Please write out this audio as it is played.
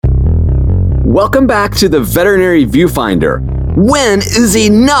Welcome back to the Veterinary Viewfinder. When is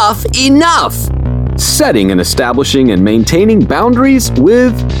enough enough? Setting and establishing and maintaining boundaries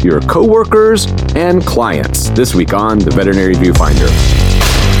with your coworkers and clients. This week on the Veterinary Viewfinder.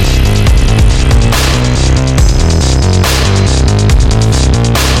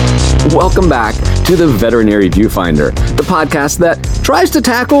 Welcome back to the Veterinary Viewfinder, the podcast that tries to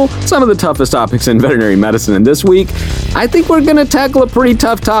tackle some of the toughest topics in veterinary medicine. And this week, I think we're going to tackle a pretty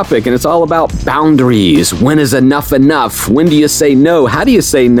tough topic, and it's all about boundaries. When is enough enough? When do you say no? How do you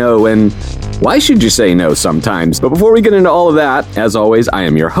say no? And why should you say no sometimes? But before we get into all of that, as always, I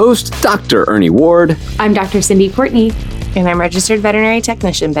am your host, Dr. Ernie Ward. I'm Dr. Cindy Courtney. And I'm registered veterinary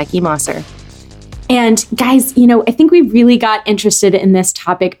technician, Becky Mosser. And guys, I think we really got interested in this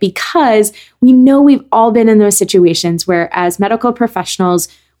topic because we know we've all been in those situations where as medical professionals,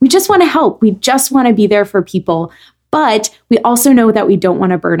 we just want to help. We just want to be there for people. But we also know that we don't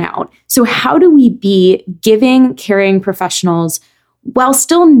want to burn out. So how do we be giving, caring professionals while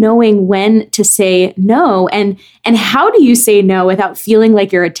still knowing when to say no? And how do you say no without feeling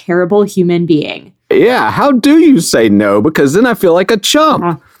like you're a terrible human being? Yeah, how do you say no? Because then I feel like a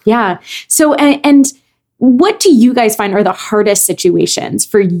chump. Yeah. So, and what do you guys find are the hardest situations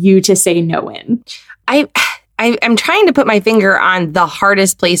for you to say no in? I'm trying to put my finger on the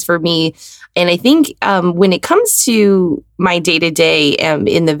hardest place for me. And I think when it comes to my day-to-day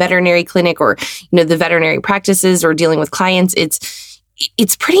in the veterinary clinic or, the veterinary practices or dealing with clients,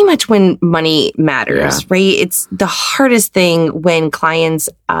 it's pretty much when money matters, right? It's the hardest thing when clients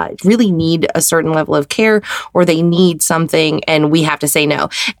really need a certain level of care or they need something and we have to say no.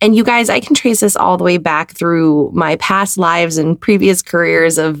 And you guys, I can trace this all the way back through my past lives and previous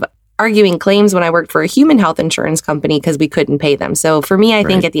careers of arguing claims when I worked for a human health insurance company because we couldn't pay them. So for me, I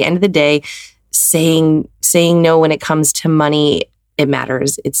think at the end of the day, saying no when it comes to money, it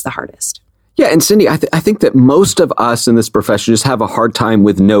matters. It's the hardest. Yeah, and Cindy, I think that most of us in this profession just have a hard time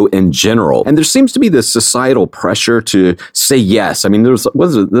with no in general. And there seems to be this societal pressure to say yes. I mean,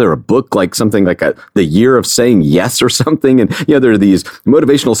 was there a book like something like The Year of Saying Yes or something? And, there are these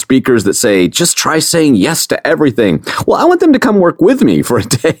motivational speakers that say, just try saying yes to everything. Well, I want them to come work with me for a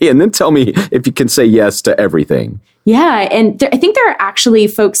day and then tell me if you can say yes to everything. Yeah, and I think there are actually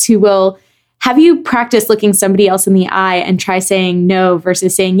folks who will have you practice looking somebody else in the eye and try saying no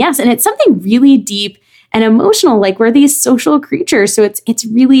versus saying yes. And it's something really deep and emotional, like we're these social creatures. So it's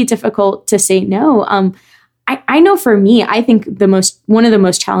really difficult to say no. I know for me, I think one of the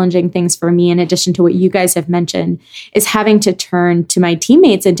most challenging things for me, in addition to what you guys have mentioned, is having to turn to my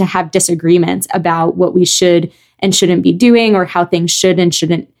teammates and to have disagreements about what we should and shouldn't be doing or how things should and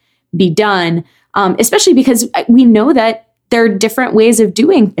shouldn't be done, especially because we know that there are different ways of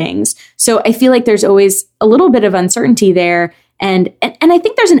doing things. So I feel like there's always a little bit of uncertainty there. And I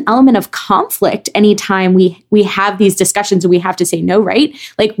think there's an element of conflict anytime we have these discussions and we have to say no, right?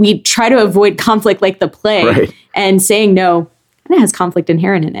 Like we try to avoid conflict like the plague, right? And saying no kind of has conflict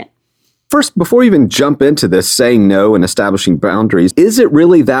inherent in it. First, before we even jump into this saying no and establishing boundaries, is it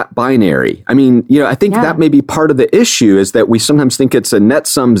really that binary? I mean, I think that may be part of the issue is that we sometimes think it's a net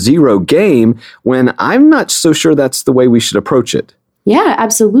sum zero game when I'm not so sure that's the way we should approach it. Yeah,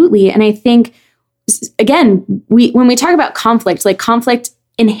 absolutely. And I think, again, when we talk about conflict, like conflict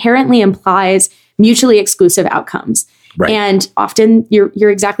inherently implies mutually exclusive outcomes. Right. And often you're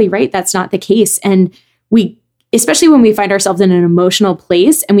exactly right. That's not the case. And especially when we find ourselves in an emotional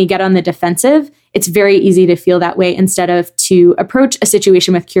place and we get on the defensive, it's very easy to feel that way instead of to approach a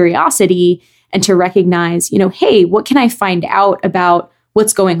situation with curiosity and to recognize, hey, what can I find out about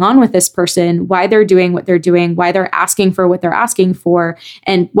what's going on with this person, why they're doing what they're doing, why they're asking for what they're asking for,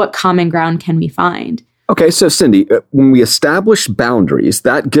 and what common ground can we find? Okay, so Cindy, when we establish boundaries,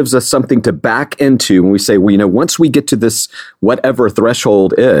 that gives us something to back into when we say, once we get to this whatever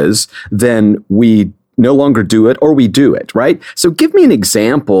threshold is, then we no longer do it or we do it, right? So give me an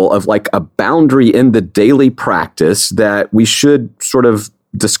example of like a boundary in the daily practice that we should sort of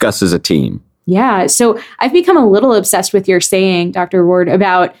discuss as a team. Yeah. So I've become a little obsessed with your saying, Dr. Ward,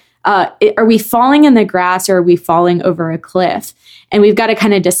 about are we falling in the grass or are we falling over a cliff? And we've got to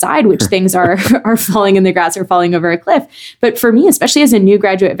kind of decide which things are falling in the grass or falling over a cliff. But for me, especially as a new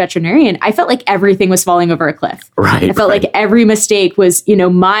graduate veterinarian, I felt like everything was falling over a cliff. Right. I felt like every mistake was,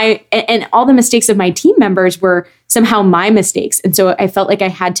 and all the mistakes of my team members were somehow my mistakes. And so I felt like I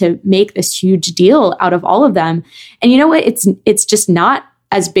had to make this huge deal out of all of them. And you know what? It's just not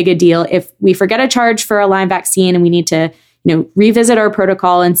as big a deal if we forget a charge for a Lyme vaccine and we need to, revisit our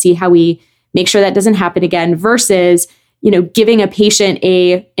protocol and see how we make sure that doesn't happen again versus giving a patient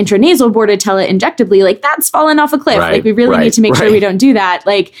a intranasal Bordetella injectably, like that's fallen off a cliff. Right, like we really need to make sure we don't do that.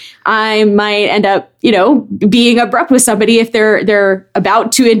 Like I might end up, being abrupt with somebody if they're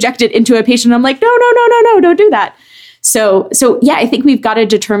about to inject it into a patient. I'm like, no, don't do that. So yeah, I think we've got to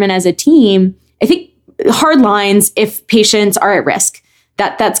determine as a team, I think hard lines if patients are at risk.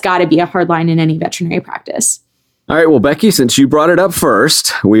 That's got to be a hard line in any veterinary practice. All right. Well, Becky, since you brought it up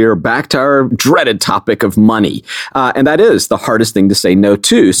first, we are back to our dreaded topic of money. And that is the hardest thing to say no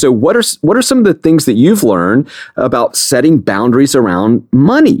to. So what are some of the things that you've learned about setting boundaries around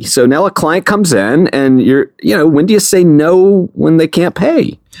money? So now a client comes in and when do you say no when they can't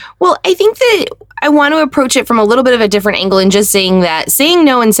pay? Well, I think that I want to approach it from a little bit of a different angle and just saying that saying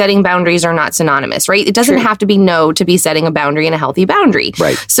no and setting boundaries are not synonymous, right? It doesn't have to be no to be setting a boundary and a healthy boundary.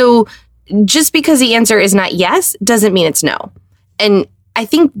 Right. So just because the answer is not yes doesn't mean it's no. And I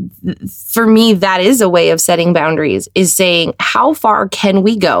think for me, that is a way of setting boundaries, is saying, how far can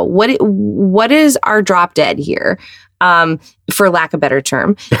we go? What is our drop dead here? For lack of a better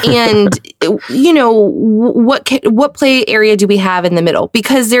term. And, what play area do we have in the middle?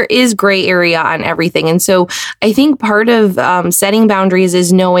 Because there is gray area on everything. And so I think part of setting boundaries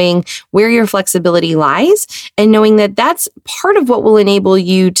is knowing where your flexibility lies and knowing that that's part of what will enable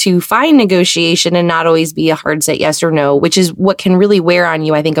you to find negotiation and not always be a hard set yes or no, which is what can really wear on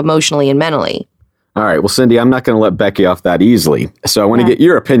you, I think, emotionally and mentally. All right. Well, Cindy, I'm not going to let Becky off that easily. So I want to get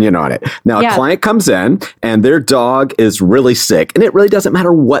your opinion on it. Now, a client comes in and their dog is really sick, and it really doesn't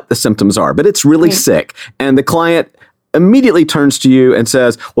matter what the symptoms are, but it's really sick. And the client immediately turns to you and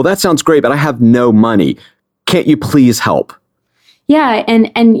says, well, that sounds great, but I have no money. Can't you please help? Yeah. And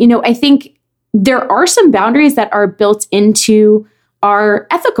I think there are some boundaries that are built into our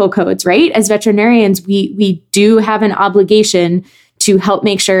ethical codes, right? As veterinarians, we do have an obligation to help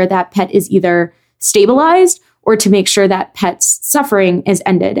make sure that pet is either stabilized or to make sure that pet's suffering is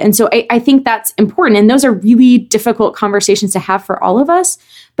ended. And so I think that's important. And those are really difficult conversations to have for all of us.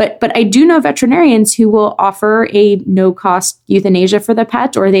 But I do know veterinarians who will offer a no-cost euthanasia for the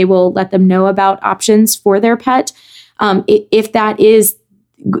pet, or they will let them know about options for their pet, if that is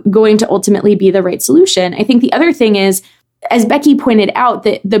going to ultimately be the right solution. I think the other thing is, as Becky pointed out,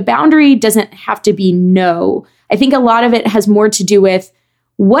 that the boundary doesn't have to be no. I think a lot of it has more to do with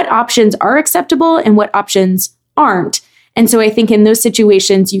what options are acceptable and what options aren't. And so I think in those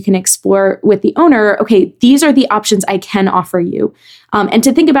situations, you can explore with the owner, okay, these are the options I can offer you. And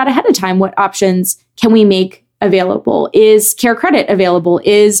to think about ahead of time, what options can we make available? Is Care Credit available?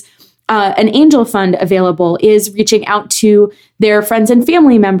 Is an angel fund available? Is reaching out to their friends and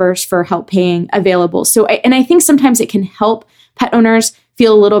family members for help paying available? So, I think sometimes it can help pet owners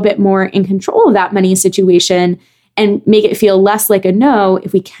feel a little bit more in control of that money situation and make it feel less like a no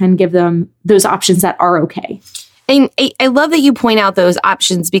if we can give them those options that are okay. And I love that you point out those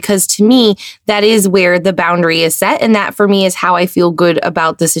options, because to me, that is where the boundary is set. And that for me is how I feel good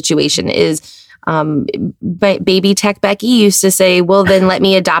about the situation is, baby tech Becky used to say, well, then let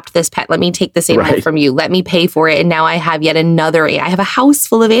me adopt this pet. Let me take this animal from you. Let me pay for it. And now I have yet another. I have a house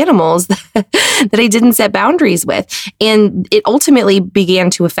full of animals that I didn't set boundaries with. And it ultimately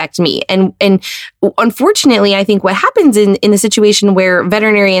began to affect me. And unfortunately, I think what happens in the situation where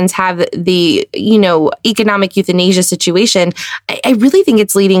veterinarians have the, economic euthanasia situation, I really think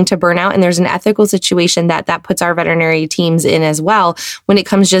it's leading to burnout. And there's an ethical situation that puts our veterinary teams in as well when it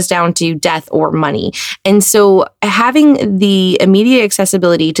comes just down to death or money. And so having the immediate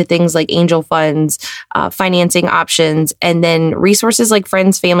accessibility to things like angel funds, financing options, and then resources like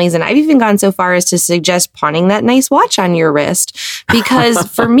friends, families, and I've even gone so far as to suggest pawning that nice watch on your wrist. Because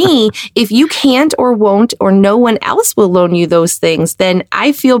for me, if you can't or won't, or no one else will loan you those things, then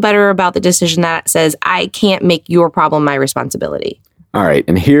I feel better about the decision that says I can't make your problem my responsibility. All right.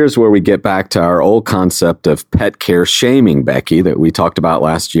 And here's where we get back to our old concept of pet care shaming, Becky, that we talked about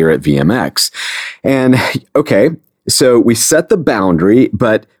last year at VMX. And okay, so we set the boundary,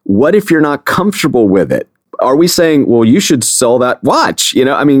 but what if you're not comfortable with it? Are we saying, well, you should sell that watch?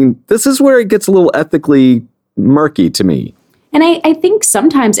 This is where it gets a little ethically murky to me. And I think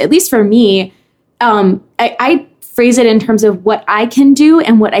sometimes, at least for me, I phrase it in terms of what I can do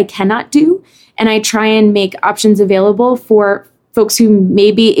and what I cannot do. And I try and make options available for folks who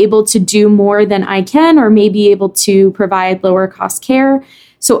may be able to do more than I can, or may be able to provide lower cost care.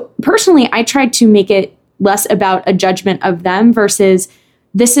 So personally, I tried to make it less about a judgment of them versus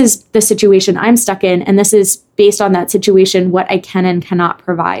this is the situation I'm stuck in, and this is based on that situation, what I can and cannot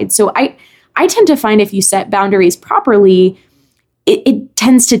provide. So I tend to find if you set boundaries properly, it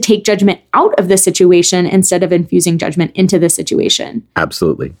tends to take judgment out of the situation instead of infusing judgment into the situation.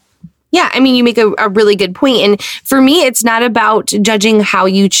 Absolutely. Yeah, I mean, you make a really good point. And for me, it's not about judging how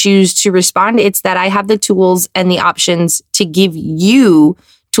you choose to respond. It's that I have the tools and the options to give you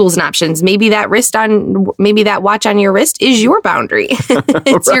tools and options. Maybe that watch on your wrist is your boundary.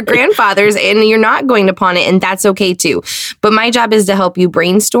 It's right. Your grandfather's, and you're not going to pawn it, and that's okay too. But my job is to help you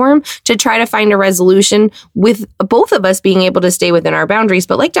brainstorm to try to find a resolution with both of us being able to stay within our boundaries.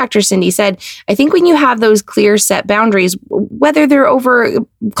 But like Dr. Cindy said, I think when you have those clear set boundaries, whether they're over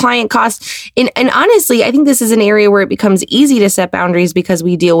client costs, and honestly, I think this is an area where it becomes easy to set boundaries because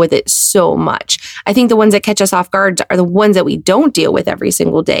we deal with it so much. I think the ones that catch us off guard are the ones that we don't deal with every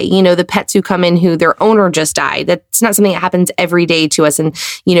single day. You know, the pets who come in who their owner just died. That's not something that happens every day to us. And,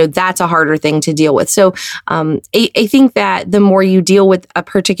 you know, that's a harder thing to deal with. So I think that the more you deal with a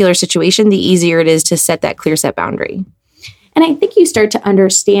particular situation, the easier it is to set that clear set boundary. And I think you start to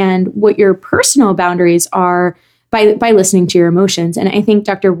understand what your personal boundaries are by listening to your emotions. And I think,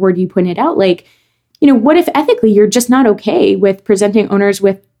 Dr. Ward, you pointed out, like, you know, what if ethically you're just not okay with presenting owners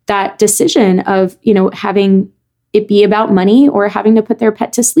with that decision of, you know, having it be about money or having to put their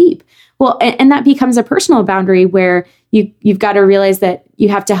pet to sleep? Well, and that becomes a personal boundary where you've got to realize that you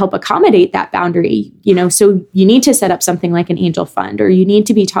have to help accommodate that boundary, you know, so you need to set up something like an angel fund, or you need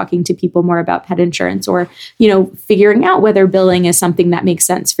to be talking to people more about pet insurance, or, you know, figuring out whether billing is something that makes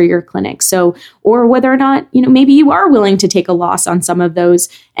sense for your clinic. So, or whether or not, you know, maybe you are willing to take a loss on some of those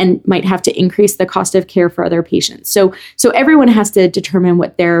and might have to increase the cost of care for other patients. So everyone has to determine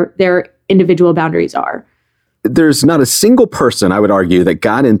what their individual boundaries are. There's not a single person, I would argue, that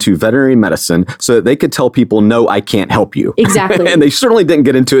got into veterinary medicine so that they could tell people, no, I can't help you. Exactly. And they certainly didn't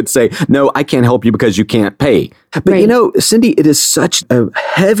get into it to say, no, I can't help you because you can't pay. But, right. You know, Cindy, it is such a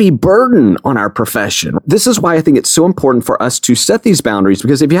heavy burden on our profession. This is why I think it's so important for us to set these boundaries,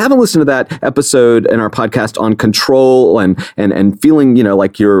 because if you haven't listened to that episode in our podcast on control and feeling, you know,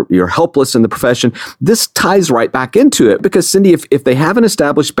 like you're helpless in the profession, this ties right back into it. Because, Cindy, if they haven't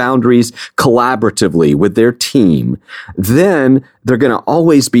established boundaries collaboratively with their team, then they're going to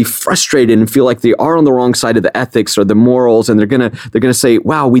always be frustrated and feel like they are on the wrong side of the ethics or the morals, and they're going to say,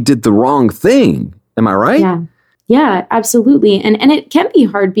 wow, we did the wrong thing. Am I right? Yeah, absolutely. And it can be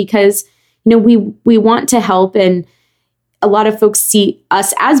hard because, you know, we want to help, and a lot of folks see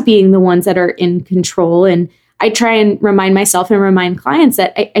us as being the ones that are in control. And I try and remind myself and remind clients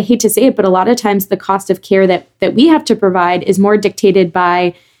that I hate to say it, but a lot of times the cost of care that we have to provide is more dictated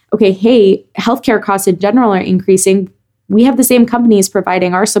by, okay, hey, healthcare costs in general are increasing. We have the same companies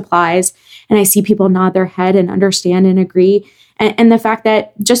providing our supplies. And I see people nod their head and understand and agree. And the fact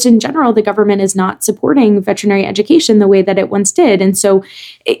that just in general, the government is not supporting veterinary education the way that it once did. And so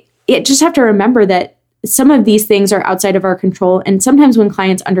it just have to remember that some of these things are outside of our control. And sometimes when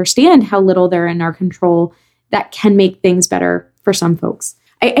clients understand how little they're in our control, that can make things better for some folks.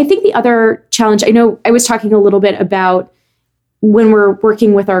 I think the other challenge, I know I was talking a little bit about when we're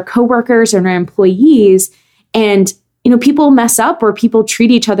working with our coworkers and our employees, and, you know, people mess up or people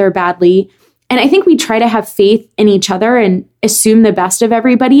treat each other badly. And I think we try to have faith in each other and assume the best of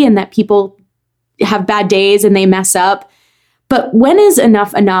everybody, and that people have bad days and they mess up. But when is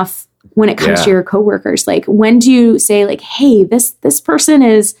enough when it comes to your coworkers? Like, when do you say, like, hey, this person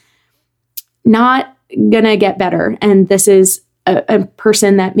is not going to get better, and this is a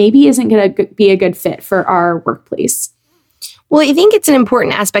person that maybe isn't going to be a good fit for our workplace? Well, I think it's an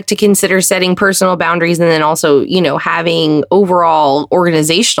important aspect to consider setting personal boundaries, and then also, you know, having overall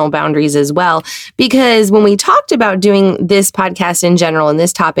organizational boundaries as well. Because when we talked about doing this podcast in general and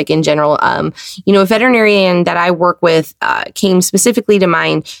this topic in general, you know, a veterinarian that I work with came specifically to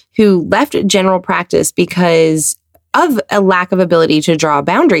mind who left general practice because of a lack of ability to draw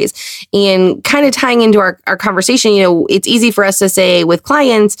boundaries. And kind of tying into our conversation, you know, it's easy for us to say with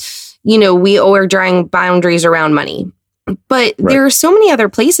clients, you know, we are drawing boundaries around money. But there are so many other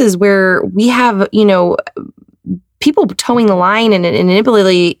places where we have, you know, people towing the line and an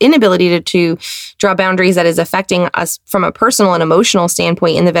inability to draw boundaries that is affecting us from a personal and emotional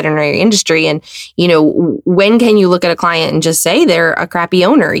standpoint in the veterinary industry. And, you know, when can you look at a client and just say they're a crappy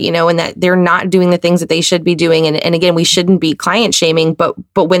owner, you know, and that they're not doing the things that they should be doing? And again, we shouldn't be client shaming, but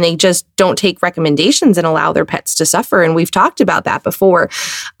when they just don't take recommendations and allow their pets to suffer. And we've talked about that before.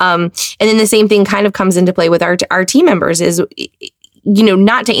 And then the same thing kind of comes into play with our team members is, you know,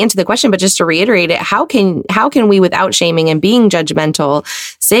 not to answer the question, but just to reiterate it, how can we, without shaming and being judgmental,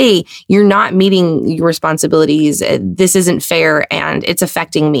 say you're not meeting your responsibilities, this isn't fair, and it's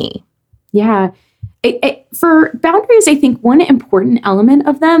affecting me? Yeah. For boundaries, I think one important element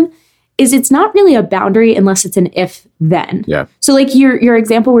of them is it's not really a boundary unless it's an if-then. Yeah. So like your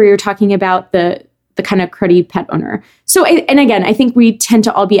example where you're talking about the the kind of cruddy pet owner. So, and again, I think we tend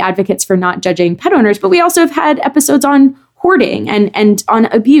to all be advocates for not judging pet owners, but we also have had episodes on hoarding and on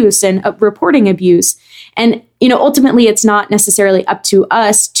abuse and reporting abuse. And, ultimately it's not necessarily up to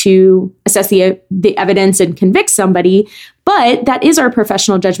us to assess the evidence and convict somebody, but that is our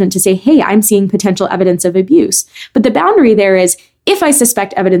professional judgment to say, hey, I'm seeing potential evidence of abuse. But the boundary there is, if I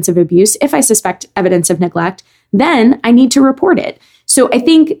suspect evidence of abuse, if I suspect evidence of neglect, then I need to report it. So I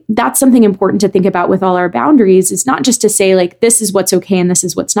think that's something important to think about with all our boundaries. Is not just to say like, this is what's okay and this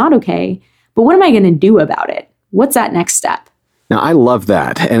is what's not okay, but what am I going to do about it? What's that next step? Now, I love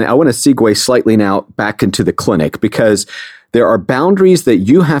that. And I want to segue slightly now back into the clinic, because there are boundaries that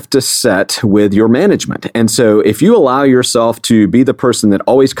you have to set with your management. And so if you allow yourself to be the person that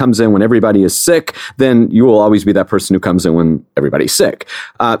always comes in when everybody is sick, then you will always be that person who comes in when everybody's sick.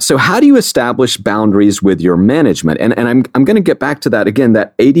 So how do you establish boundaries with your management? And I'm going to get back to that again,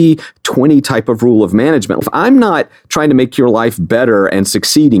 that 80-20 type of rule of management. If I'm not trying to make your life better and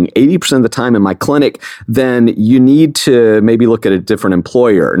succeeding 80% of the time in my clinic, then you need to maybe look at a different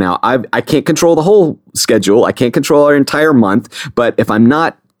employer. Now, I can't control the whole schedule. I can't control our entire month. But if I'm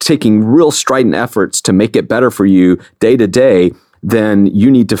not taking real strident efforts to make it better for you day to day, then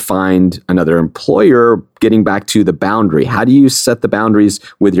you need to find another employer. Getting back to the boundary, how do you set the boundaries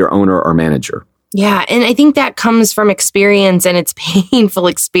with your owner or manager? Yeah. And I think that comes from experience, and it's painful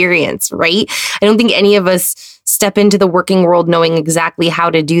experience, right? I don't think any of us step into the working world knowing exactly how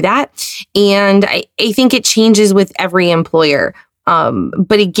to do that. And I think it changes with every employer.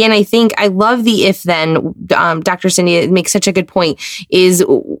 But again, I think I love the if then. Dr. Cindy makes such a good point, is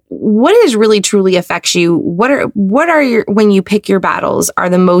what is really truly affects you? What are your, when you pick your battles, are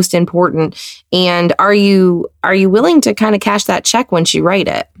the most important? And are you willing to kind of cash that check once you write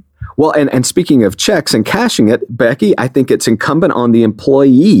it? Well, and speaking of checks and cashing it, Becky, I think it's incumbent on the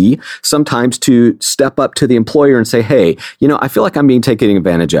employee sometimes to step up to the employer and say, hey, I feel like I'm being taken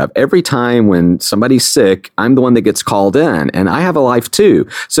advantage of. Every time when somebody's sick, I'm the one that gets called in, and I have a life too.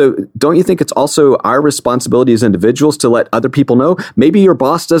 So don't you think it's also our responsibility as individuals to let other people know? Maybe your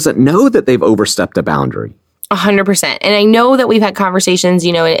boss doesn't know that they've overstepped a boundary. 100%. And I know that we've had conversations,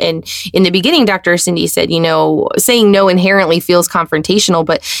 and in the beginning, Dr. Cindy said, saying no inherently feels confrontational,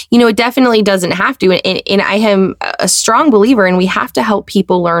 but, it definitely doesn't have to. And I am a strong believer, and we have to help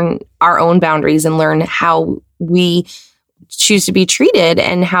people learn our own boundaries and learn how we choose to be treated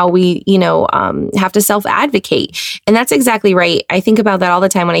and how we, have to self-advocate. And that's exactly right. I think about that all the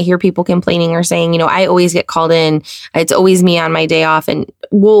time when I hear people complaining or saying, I always get called in. It's always me on my day off. And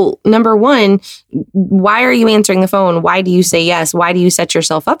well, number one, why are you answering the phone? Why do you say yes? Why do you set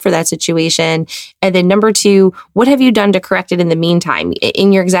yourself up for that situation? And then number two, what have you done to correct it in the meantime?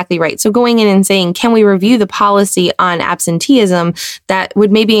 And you're exactly right. So going in and saying, can we review the policy on absenteeism that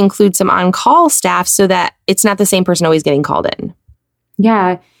would maybe include some on-call staff so that it's not the same person always getting called in?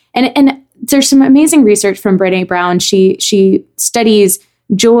 Yeah. And there's some amazing research from Brené Brown. She studies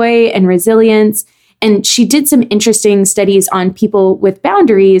joy and resilience, and she did some interesting studies on people with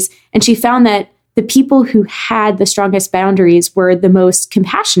boundaries. And she found that the people who had the strongest boundaries were the most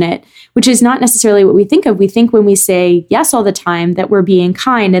compassionate, which is not necessarily what we think of. We think when we say yes all the time that we're being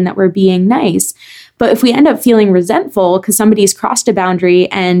kind and that we're being nice. But if we end up feeling resentful because somebody's crossed a boundary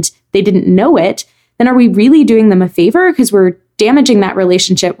and they didn't know it, then are we really doing them a favor? Because we're damaging that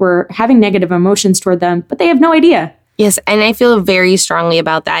relationship. We're having negative emotions toward them, but they have no idea. Yes. And I feel very strongly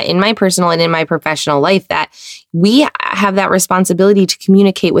about that in my personal and in my professional life, that we have that responsibility to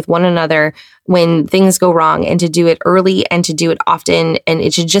communicate with one another when things go wrong, and to do it early and to do it often. And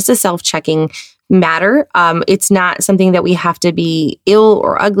it's just a self-checking matter. It's not something that we have to be ill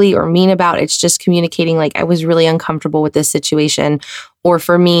or ugly or mean about. It's just communicating like, I was really uncomfortable with this situation, or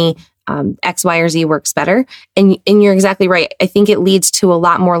for me, X, Y, or Z works better. And you're exactly right. I think it leads to a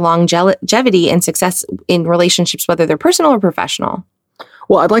lot more longevity and success in relationships, whether they're personal or professional.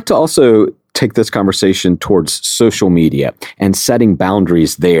 Well, I'd like to also take this conversation towards social media and setting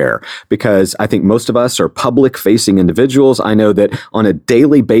boundaries there, because I think most of us are public-facing individuals. I know that on a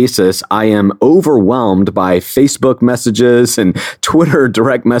daily basis, I am overwhelmed by Facebook messages and Twitter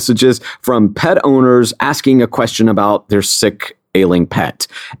direct messages from pet owners asking a question about their sick, ailing pet.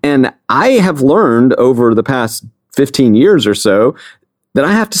 And I have learned over the past 15 years or so that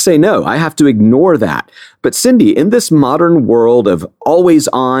I have to say no. I have to ignore that. But Cindy, in this modern world of always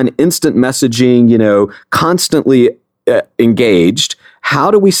on, instant messaging, constantly engaged, how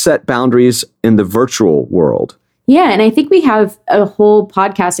do we set boundaries in the virtual world? Yeah, and I think we have a whole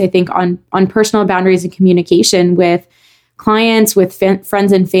podcast, I think, on personal boundaries and communication with clients, with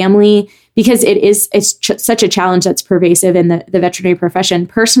friends and family, because it's such a challenge that's pervasive in the veterinary profession.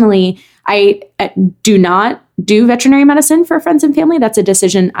 Personally, I do not do veterinary medicine for friends and family. That's a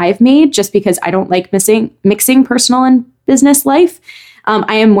decision I've made just because I don't like mixing personal and business life.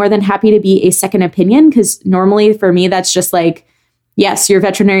 I am more than happy to be a second opinion, because normally for me, that's just like, yes, your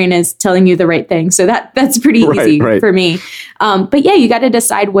veterinarian is telling you the right thing. So that's pretty easy for me. But yeah, you got to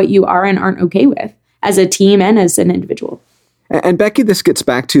decide what you are and aren't okay with as a team and as an individual. And Becky, this gets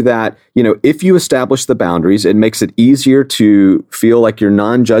back to that, if you establish the boundaries, it makes it easier to feel like you're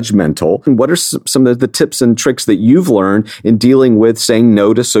non-judgmental. And what are some of the tips and tricks that you've learned in dealing with saying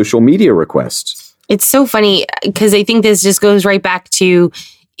no to social media requests? It's so funny because I think this just goes right back to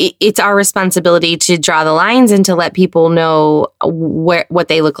it's our responsibility to draw the lines and to let people know what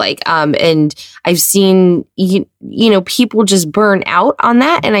they look like. And I've seen, people just burn out on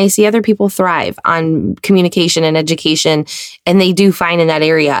that. And I see other people thrive on communication and education, and they do fine in that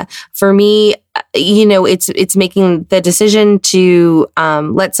area. For me, it's making the decision to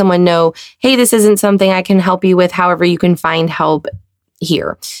let someone know, hey, this isn't something I can help you with. However, you can find help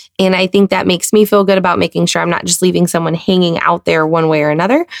here. And I think that makes me feel good about making sure I'm not just leaving someone hanging out there one way or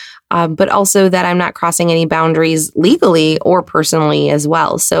another, but also that I'm not crossing any boundaries legally or personally as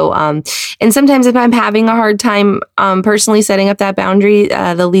well. So, and sometimes if I'm having a hard time personally setting up that boundary,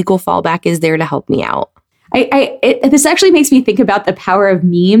 the legal fallback is there to help me out. This actually makes me think about the power of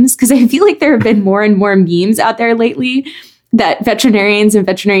memes, because I feel like there have been more and more memes out there lately that veterinarians and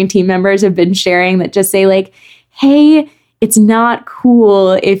veterinarian team members have been sharing that just say like, hey, it's not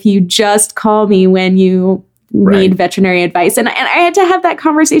cool if you just call me when you need veterinary advice. And I had to have that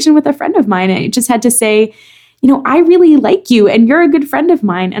conversation with a friend of mine. I just had to say, I really like you and you're a good friend of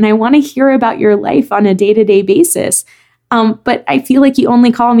mine, and I want to hear about your life on a day-to-day basis. But I feel like you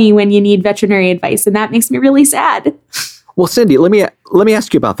only call me when you need veterinary advice, and that makes me really sad. Well, Cindy, let me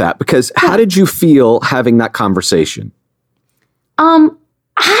ask you about that, because how did you feel having that conversation?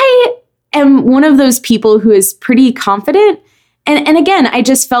 I am one of those people who is pretty confident. And again, I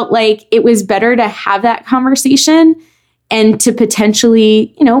just felt like it was better to have that conversation and to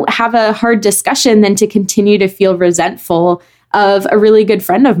potentially, have a hard discussion than to continue to feel resentful of a really good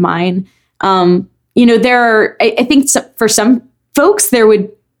friend of mine. I think for some folks, there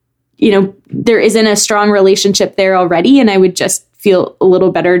isn't a strong relationship there already. And I would just feel a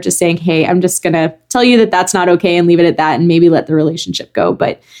little better just saying, hey, I'm just going to tell you that that's not okay and leave it at that and maybe let the relationship go.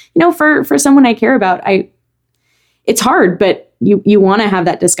 But, for someone I care about, it's hard, but you want to have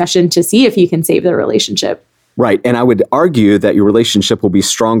that discussion to see if you can save the relationship. Right. And I would argue that your relationship will be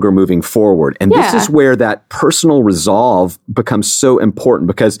stronger moving forward. And this is where that personal resolve becomes so important,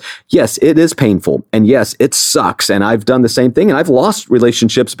 because yes, it is painful. And yes, it sucks. And I've done the same thing. And I've lost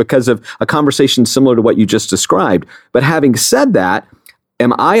relationships because of a conversation similar to what you just described. But having said that,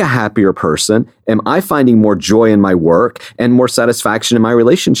 am I a happier person? Am I finding more joy in my work and more satisfaction in my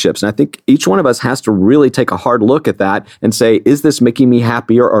relationships? And I think each one of us has to really take a hard look at that and say, is this making me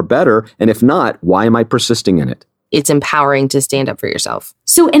happier or better? And if not, why am I persisting in it? It's empowering to stand up for yourself.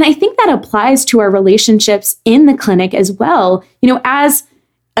 So, and I think that applies to our relationships in the clinic as well. As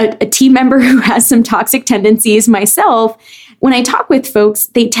a team member who has some toxic tendencies myself, when I talk with folks,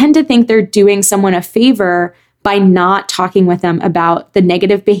 they tend to think they're doing someone a favor by not talking with them about the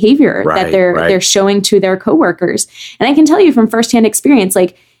negative behavior that they're showing to their coworkers. And I can tell you from firsthand experience,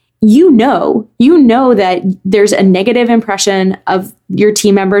 like, you know that there's a negative impression of your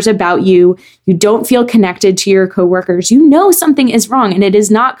team members about you. You don't feel connected to your coworkers. Something is wrong and it is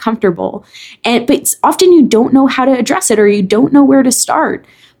not comfortable. But often you don't know how to address it, or you don't know where to start.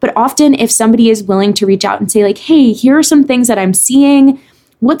 But often if somebody is willing to reach out and say like, hey, here are some things that I'm seeing.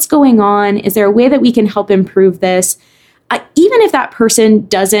 What's going on? Is there a way that we can help improve this? Even if that person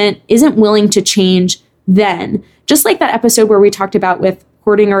isn't willing to change, then just like that episode where we talked about with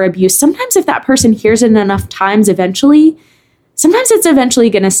hoarding or abuse, sometimes if that person hears it enough times, sometimes it's eventually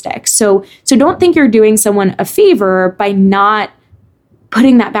going to stick. So don't think you're doing someone a favor by not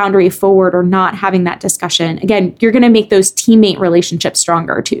putting that boundary forward or not having that discussion. Again, you're going to make those teammate relationships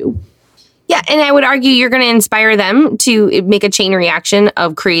stronger too. Yeah, and I would argue you're going to inspire them to make a chain reaction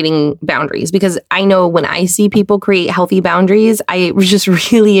of creating boundaries, because I know when I see people create healthy boundaries, I just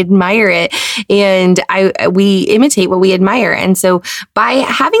really admire it, and we imitate what we admire. And so by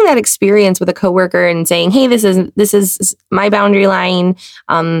having that experience with a coworker and saying, "Hey, this is my boundary line.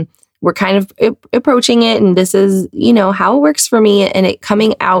 We're kind of approaching it, and this is how it works for me," and it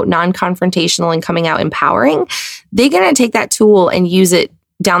coming out non-confrontational and coming out empowering, they're going to take that tool and use it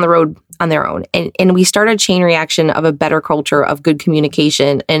down the road on their own. And we start a chain reaction of a better culture of good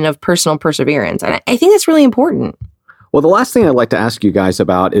communication and of personal perseverance. And I think that's really important. Well, the last thing I'd like to ask you guys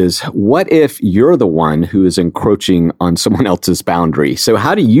about is what if you're the one who is encroaching on someone else's boundary? So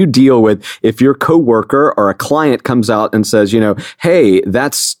how do you deal with if your coworker or a client comes out and says, hey,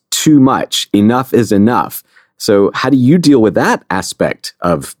 that's too much. Enough is enough. So how do you deal with that aspect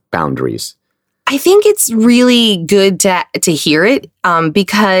of boundaries? I think it's really good to hear it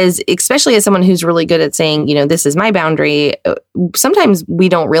because especially as someone who's really good at saying, this is my boundary, sometimes we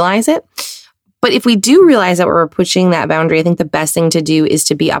don't realize it. But if we do realize that we're pushing that boundary, I think the best thing to do is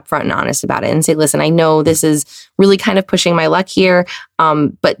to be upfront and honest about it and say, listen, I know this is really kind of pushing my luck here,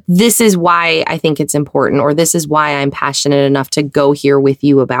 but this is why I think it's important, or this is why I'm passionate enough to go here with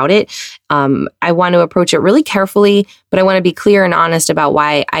you about it. I want to approach it really carefully, but I want to be clear and honest about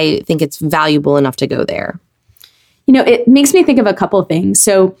why I think it's valuable enough to go there. It makes me think of a couple of things.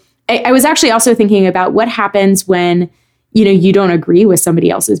 So I was actually also thinking about what happens when you don't agree with somebody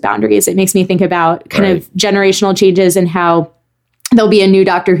else's boundaries. It makes me think about kind of generational changes and how there'll be a new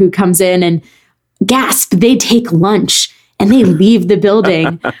doctor who comes in and gasp, they take lunch and they leave the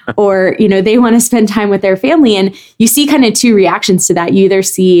building or, they want to spend time with their family. And you see kind of two reactions to that. You either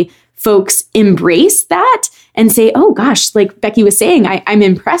see folks embrace that and say, oh gosh, like Becky was saying, I'm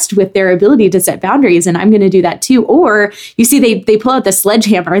impressed with their ability to set boundaries and I'm going to do that too. Or you see they pull out the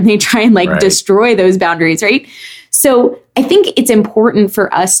sledgehammer and they try and destroy those boundaries, right? So I think it's important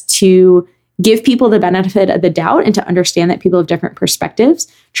for us to give people the benefit of the doubt and to understand that people have different perspectives,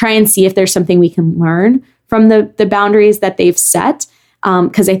 try and see if there's something we can learn from the boundaries that they've set.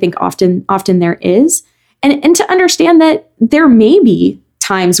 Because I think often there is, and to understand that there may be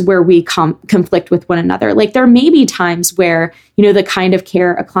times where we conflict with one another. Like there may be times where, the kind of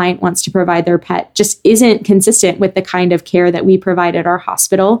care a client wants to provide their pet just isn't consistent with the kind of care that we provide at our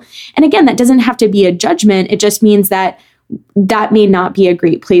hospital. And again, that doesn't have to be a judgment. It just means that may not be a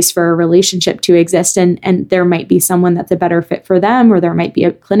great place for a relationship to exist. And there might be someone that's a better fit for them, or there might be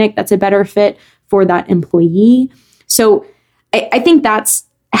a clinic that's a better fit for that employee. So I think that's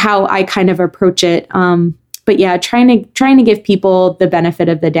how I kind of approach it. But yeah, trying to give people the benefit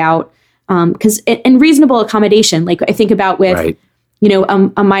of the doubt, because in reasonable accommodation, like I think about with,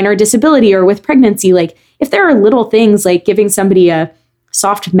 a minor disability or with pregnancy, like if there are little things like giving somebody a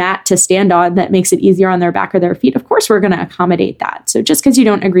soft mat to stand on that makes it easier on their back or their feet, of course we're going to accommodate that. So just because you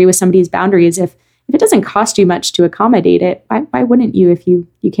don't agree with somebody's boundaries, if it doesn't cost you much to accommodate it, why wouldn't you if you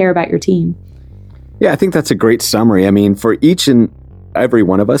care about your team? Yeah, I think that's a great summary. I mean, for each and every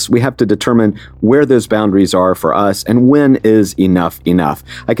one of us, we have to determine where those boundaries are for us and when is enough.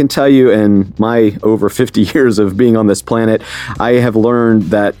 I can tell you in my over 50 years of being on this planet, I have learned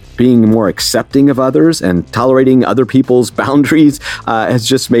that being more accepting of others and tolerating other people's boundaries has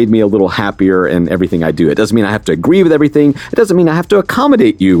just made me a little happier in everything I do. It doesn't mean I have to agree with everything. It doesn't mean I have to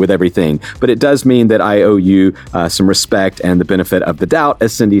accommodate you with everything, but it does mean that I owe you some respect and the benefit of the doubt,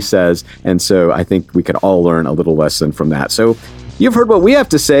 as Cindy says. And so I think we could all learn a little lesson from that. So you've heard what we have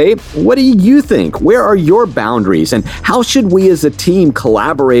to say. What do you think? Where are your boundaries? And how should we as a team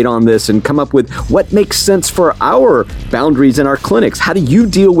collaborate on this and come up with what makes sense for our boundaries in our clinics? How do you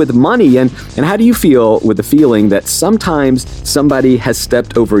deal with money? And how do you feel with the feeling that sometimes somebody has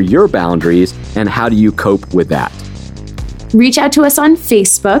stepped over your boundaries? And how do you cope with that? Reach out to us on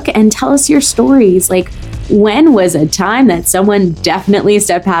Facebook and tell us your stories. Like, when was a time that someone definitely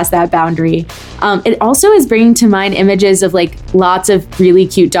stepped past that boundary? It also is bringing to mind images of like lots of really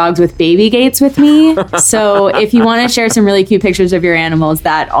cute dogs with baby gates with me. So if you want to share some really cute pictures of your animals,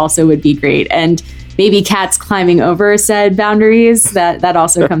 that also would be great. And maybe cats climbing over said boundaries, that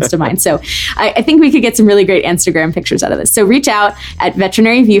also comes to mind. So I think we could get some really great Instagram pictures out of this. So reach out at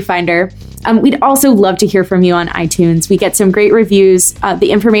Veterinary Viewfinder. We'd also love to hear from you on iTunes. We get some great reviews.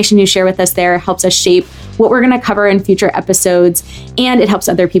 The information you share with us there helps us shape what we're going to cover in future episodes, and it helps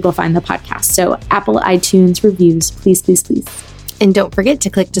other people find the podcast. So Apple iTunes reviews, please, please, please. And don't forget to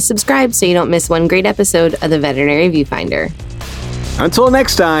click to subscribe so you don't miss one great episode of the Veterinary Viewfinder. Until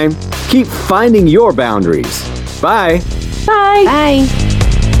next time, keep finding your boundaries. Bye. Bye. Bye.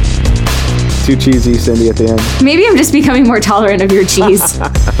 Too cheesy, Cindy, at the end. Maybe I'm just becoming more tolerant of your cheese.